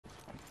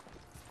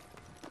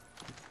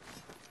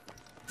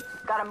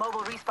Got a mobile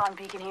respawn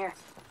beacon here.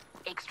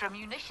 Extra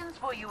munitions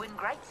for you in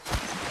Grace.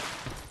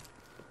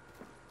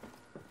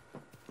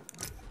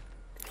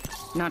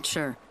 Not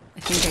sure. I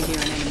think I hear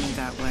an enemy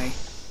that way.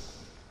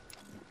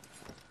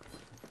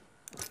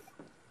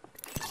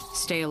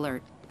 Stay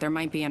alert. There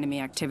might be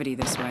enemy activity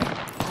this way.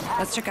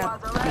 Let's check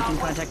out. Making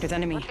contact with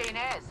enemy.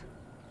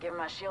 Give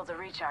my shields a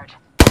recharge.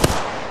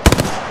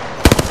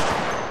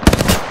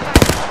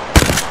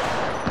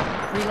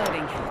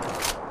 Reloading.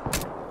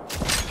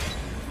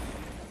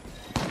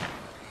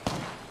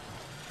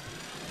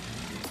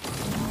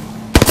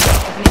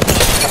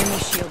 Enemy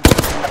shield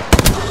broken.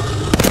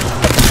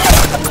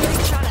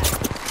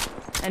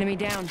 Enemy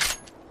down.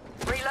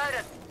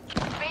 Reloaded.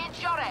 Being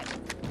shot at.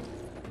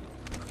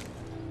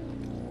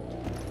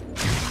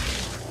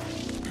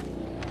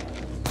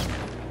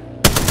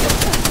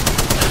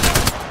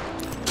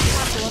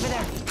 Over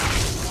there.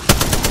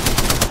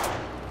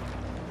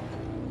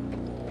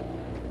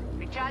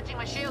 Recharging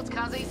my shields,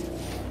 cuzzies.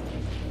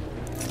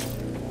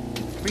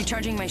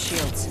 Recharging my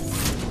shields.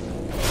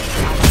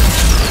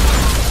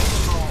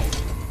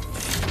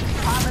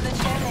 Top of the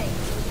chimney.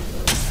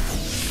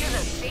 Give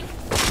us sick.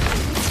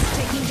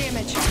 Taking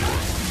damage.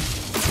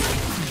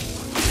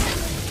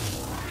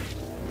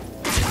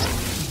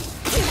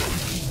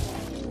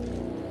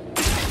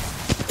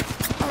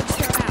 Arcs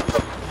are out.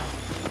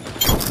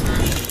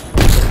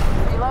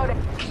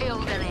 Reloading.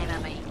 Killed an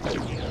enemy.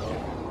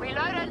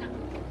 Reloading.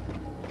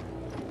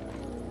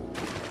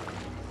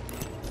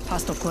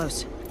 Hostile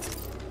close.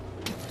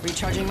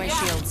 Recharging my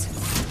shields.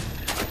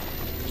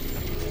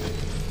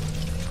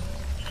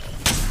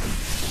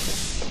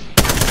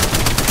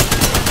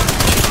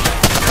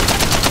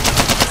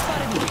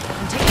 Spotted me.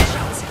 I'm taking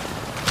shots.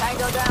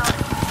 Tango down.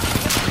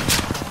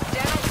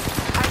 Damn it.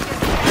 I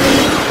just...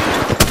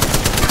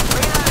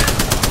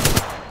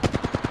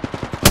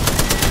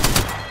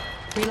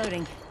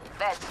 Reloading.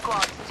 That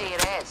squad's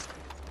dead ass.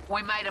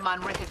 We made them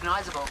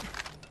unrecognizable.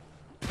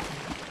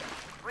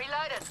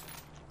 Reloaded.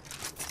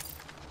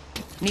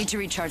 Need to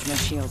recharge my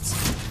shields.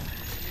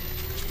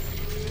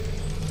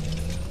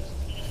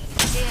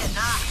 Yeah,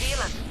 nah,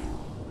 healing.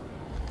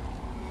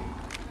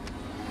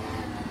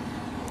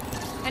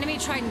 Enemy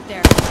trident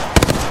there.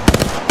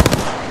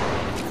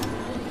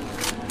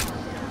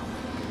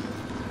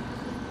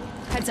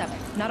 Heads up.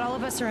 Not all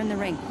of us are in the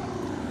ring.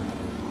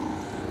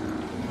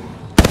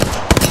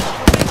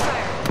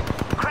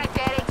 Crack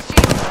that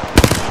shield.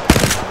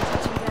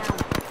 Touching down.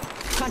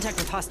 Contact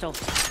with hostile.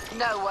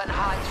 No one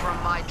hides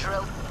from my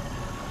drill.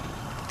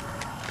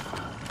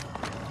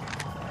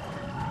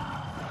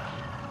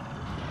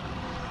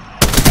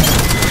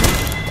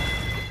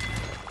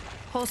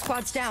 Whole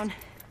squad's down.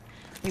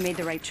 We made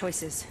the right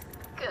choices.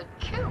 Good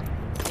kill.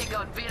 You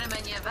got venom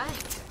in your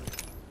veins.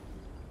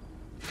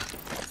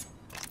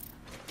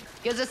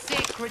 Here's a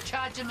sec,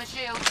 recharging my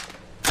shield.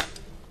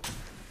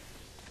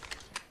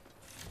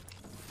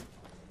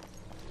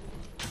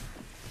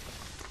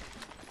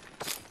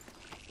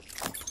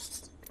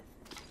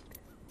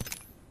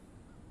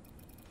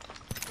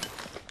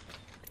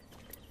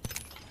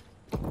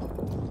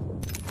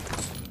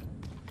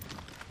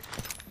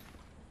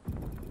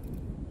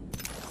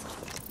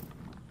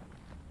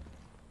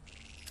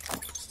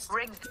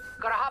 Ring,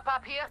 gotta hop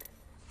up here.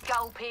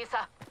 Skull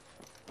piercer.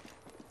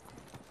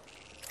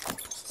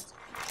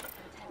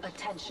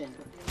 Attention.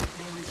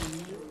 There is a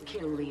new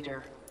kill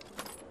leader.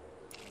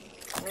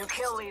 New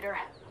kill leader.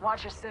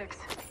 Watch your six.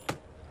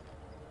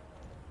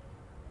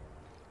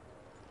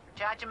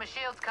 Charging my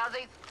shields,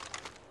 cuzzies.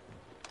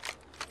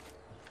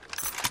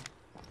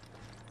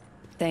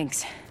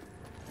 Thanks.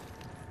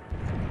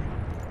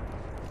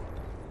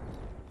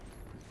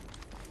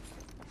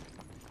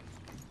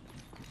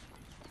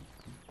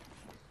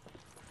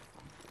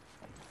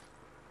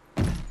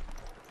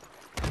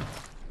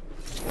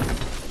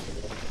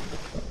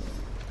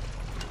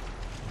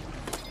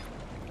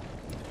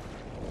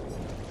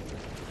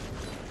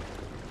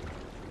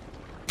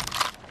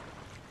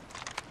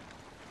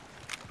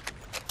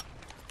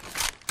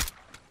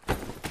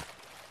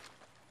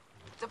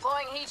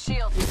 Deploying heat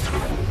shield.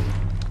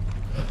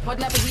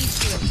 Putting up a heat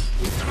shield.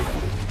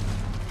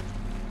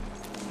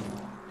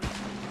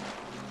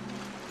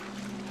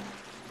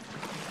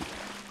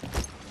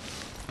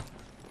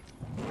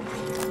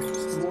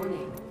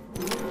 Warning.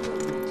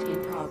 Movement in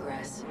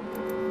progress.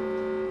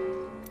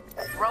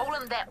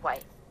 Rolling that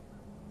way.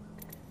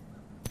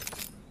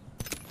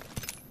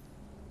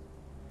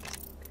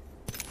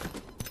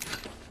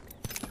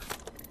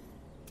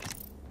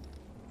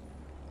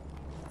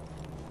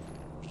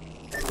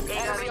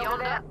 Enemy over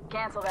there.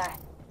 Cancel that.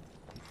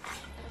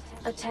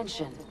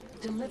 Attention,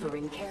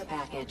 delivering care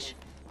package.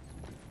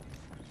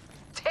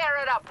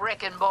 Tear it up,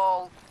 wrecking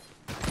ball.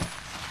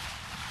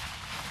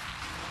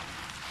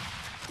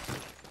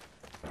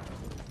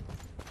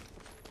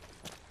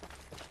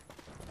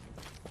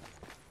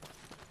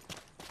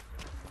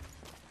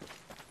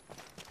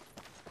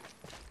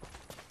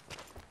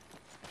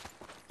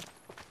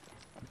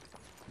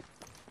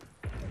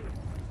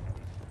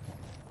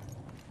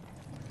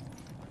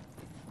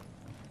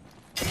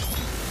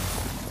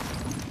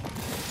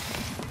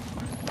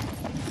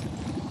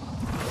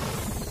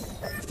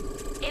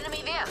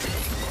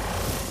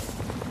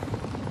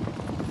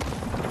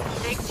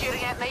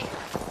 me.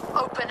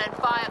 Open and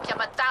fire,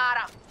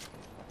 Kamatara.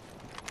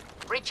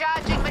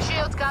 Recharging my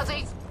shields,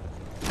 Guzzies.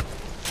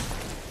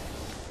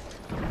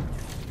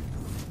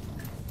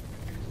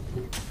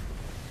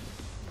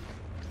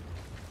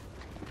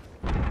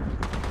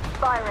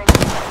 Firing.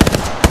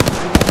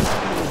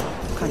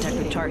 Contact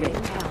with target.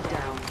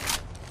 Countdown.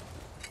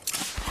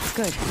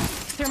 Good.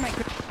 Thermite.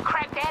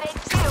 Crack that egg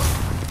shield.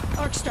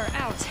 Arc star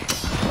out.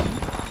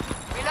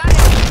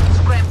 Reloading.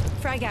 Scrim.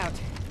 Frag out.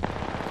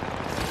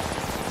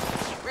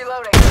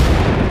 Reloading.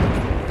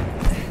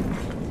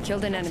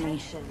 Killed an enemy.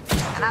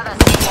 Another CA.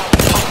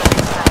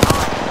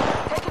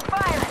 Taking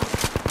fire.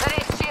 That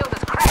egg shield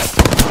is cracked.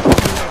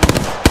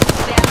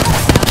 Down.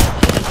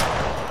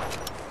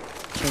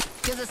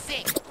 To the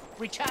sick.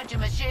 Recharging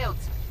my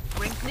shields.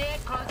 Rings near,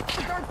 close.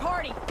 Third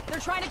party. They're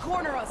trying to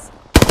corner us.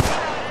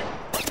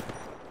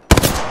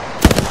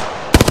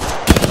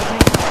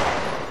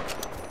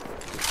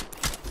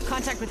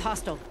 Contact with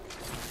hostile.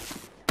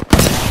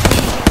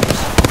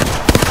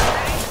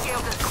 That egg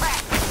shield is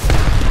cracked.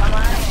 I'm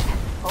on it.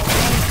 Whole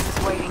base is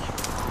waiting.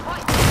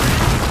 What?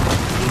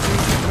 Need to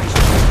reach my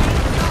shield.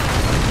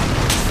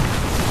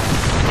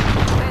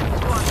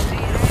 That's one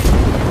CA.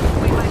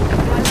 We might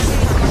supply the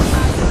shield.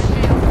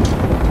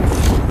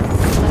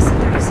 Less than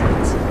 30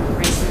 seconds.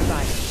 Raise the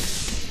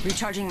revive.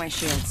 Recharging my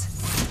shields.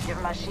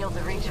 Give my shields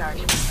a recharge.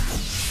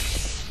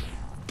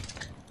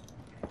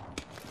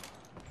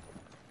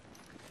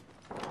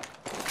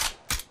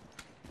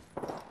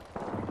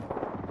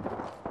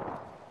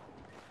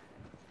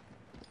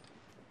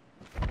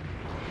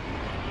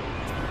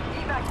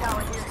 Evac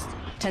tower here.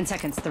 10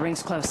 seconds. The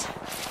ring's close.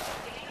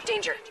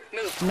 Danger.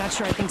 Move. I'm not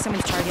sure. I think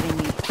someone's targeting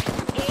me.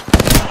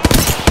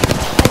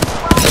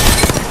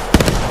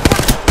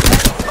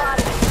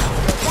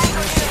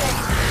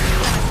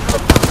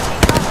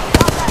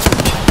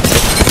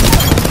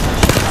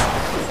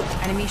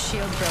 Enemy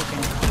shield broken.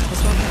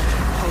 This won't hurt.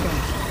 Hold on.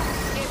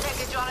 Care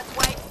package on its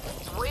way.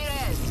 Sweet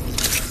as.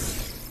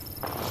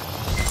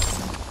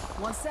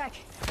 1 sec.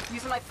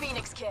 Using my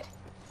Phoenix kit.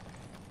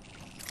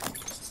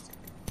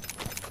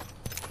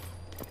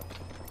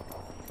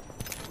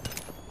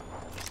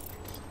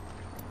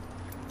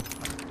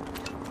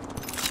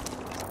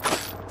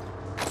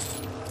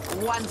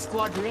 One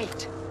squad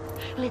left.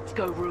 Let's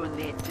go ruin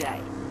their day.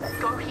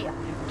 Go here.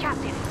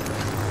 Captain.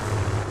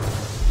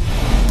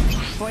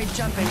 Void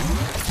jumping.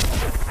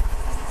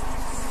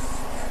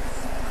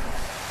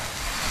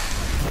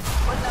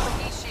 Putting up a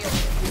heat shield.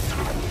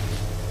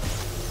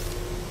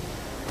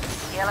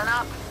 Healing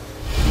up.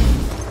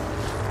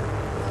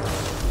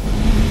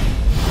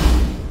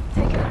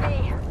 Taking a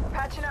knee.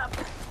 Patching up.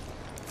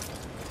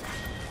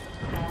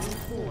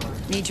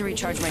 Need to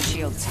recharge my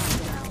shields.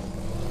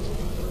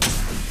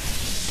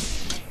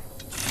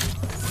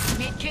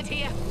 Med kit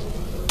here.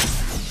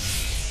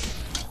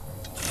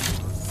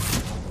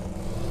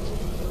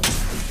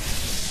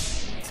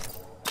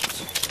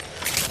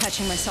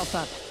 Patching myself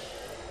up.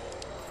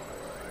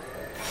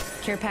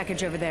 Care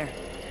package over there.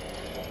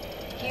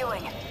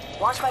 Healing.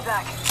 Watch my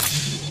back.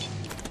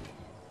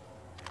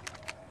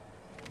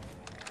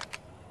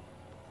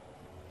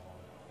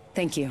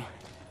 Thank you.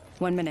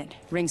 1 minute.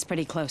 Ring's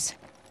pretty close.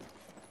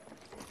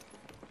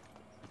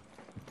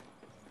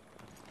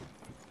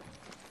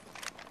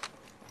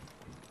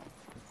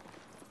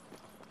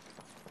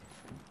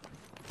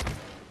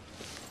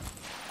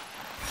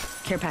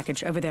 Care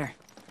package over there.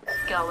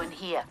 Go in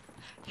here.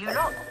 You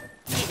lot,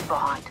 get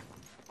behind.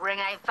 Ring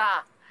ain't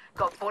far.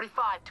 Got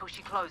 45 till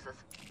she closes.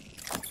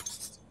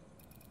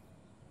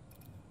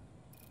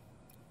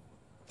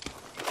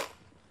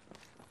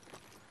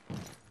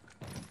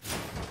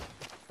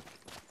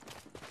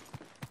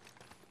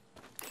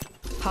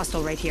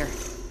 Hostile right here.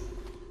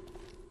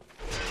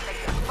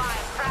 Take the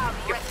fire proud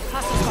rescue.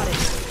 Hostile spotted.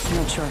 I'm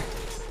not sure. I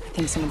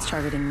think someone's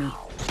targeting me.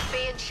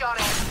 Being shot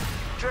at.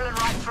 Drilling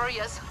right through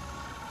yous.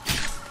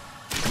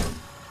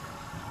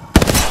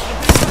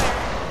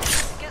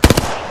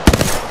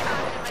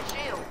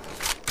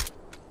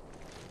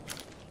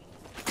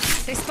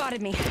 They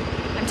spotted me.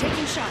 I'm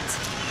taking shots.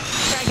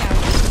 Frag out.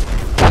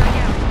 Frag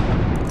out.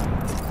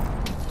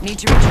 Need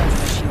to recharge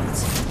my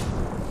shields.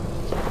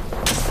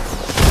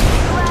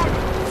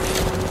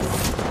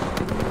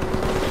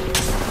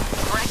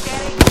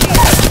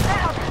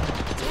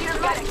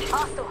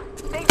 Hostile.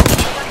 Thank you.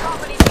 Got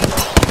company,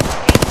 people.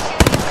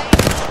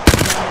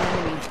 Down an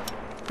enemy.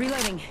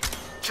 Reloading.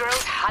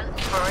 Drills hunt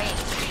for it.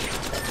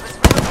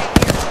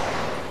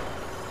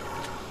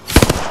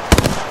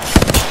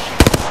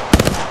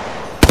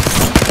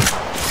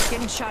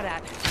 Getting shot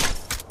at.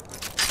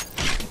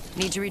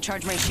 Need to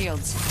recharge my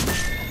shields.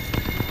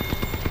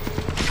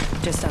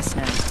 Just us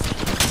now.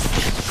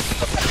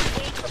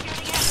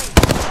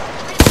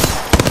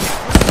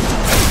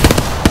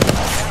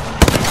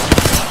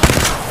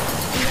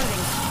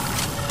 Reloading.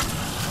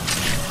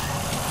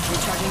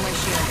 Recharging my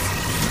shields.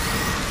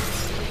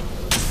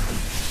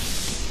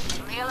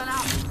 Healing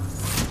up.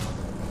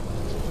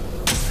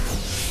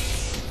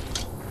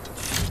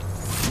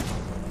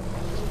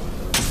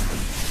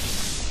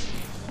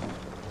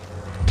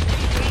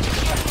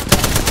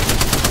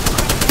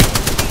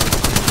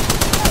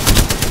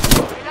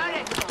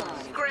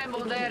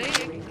 that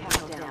in. Ring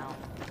countdown.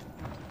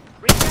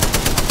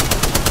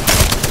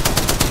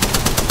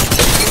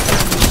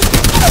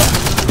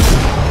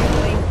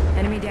 Reloading.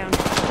 Enemy down.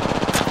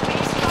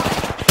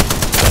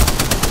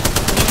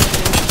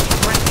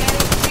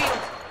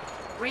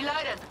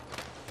 Reloaded.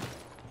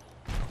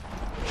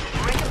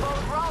 Wrecking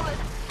balls rolling.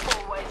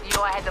 Always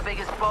knew I had the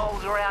biggest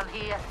balls around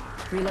here.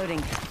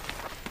 Reloading.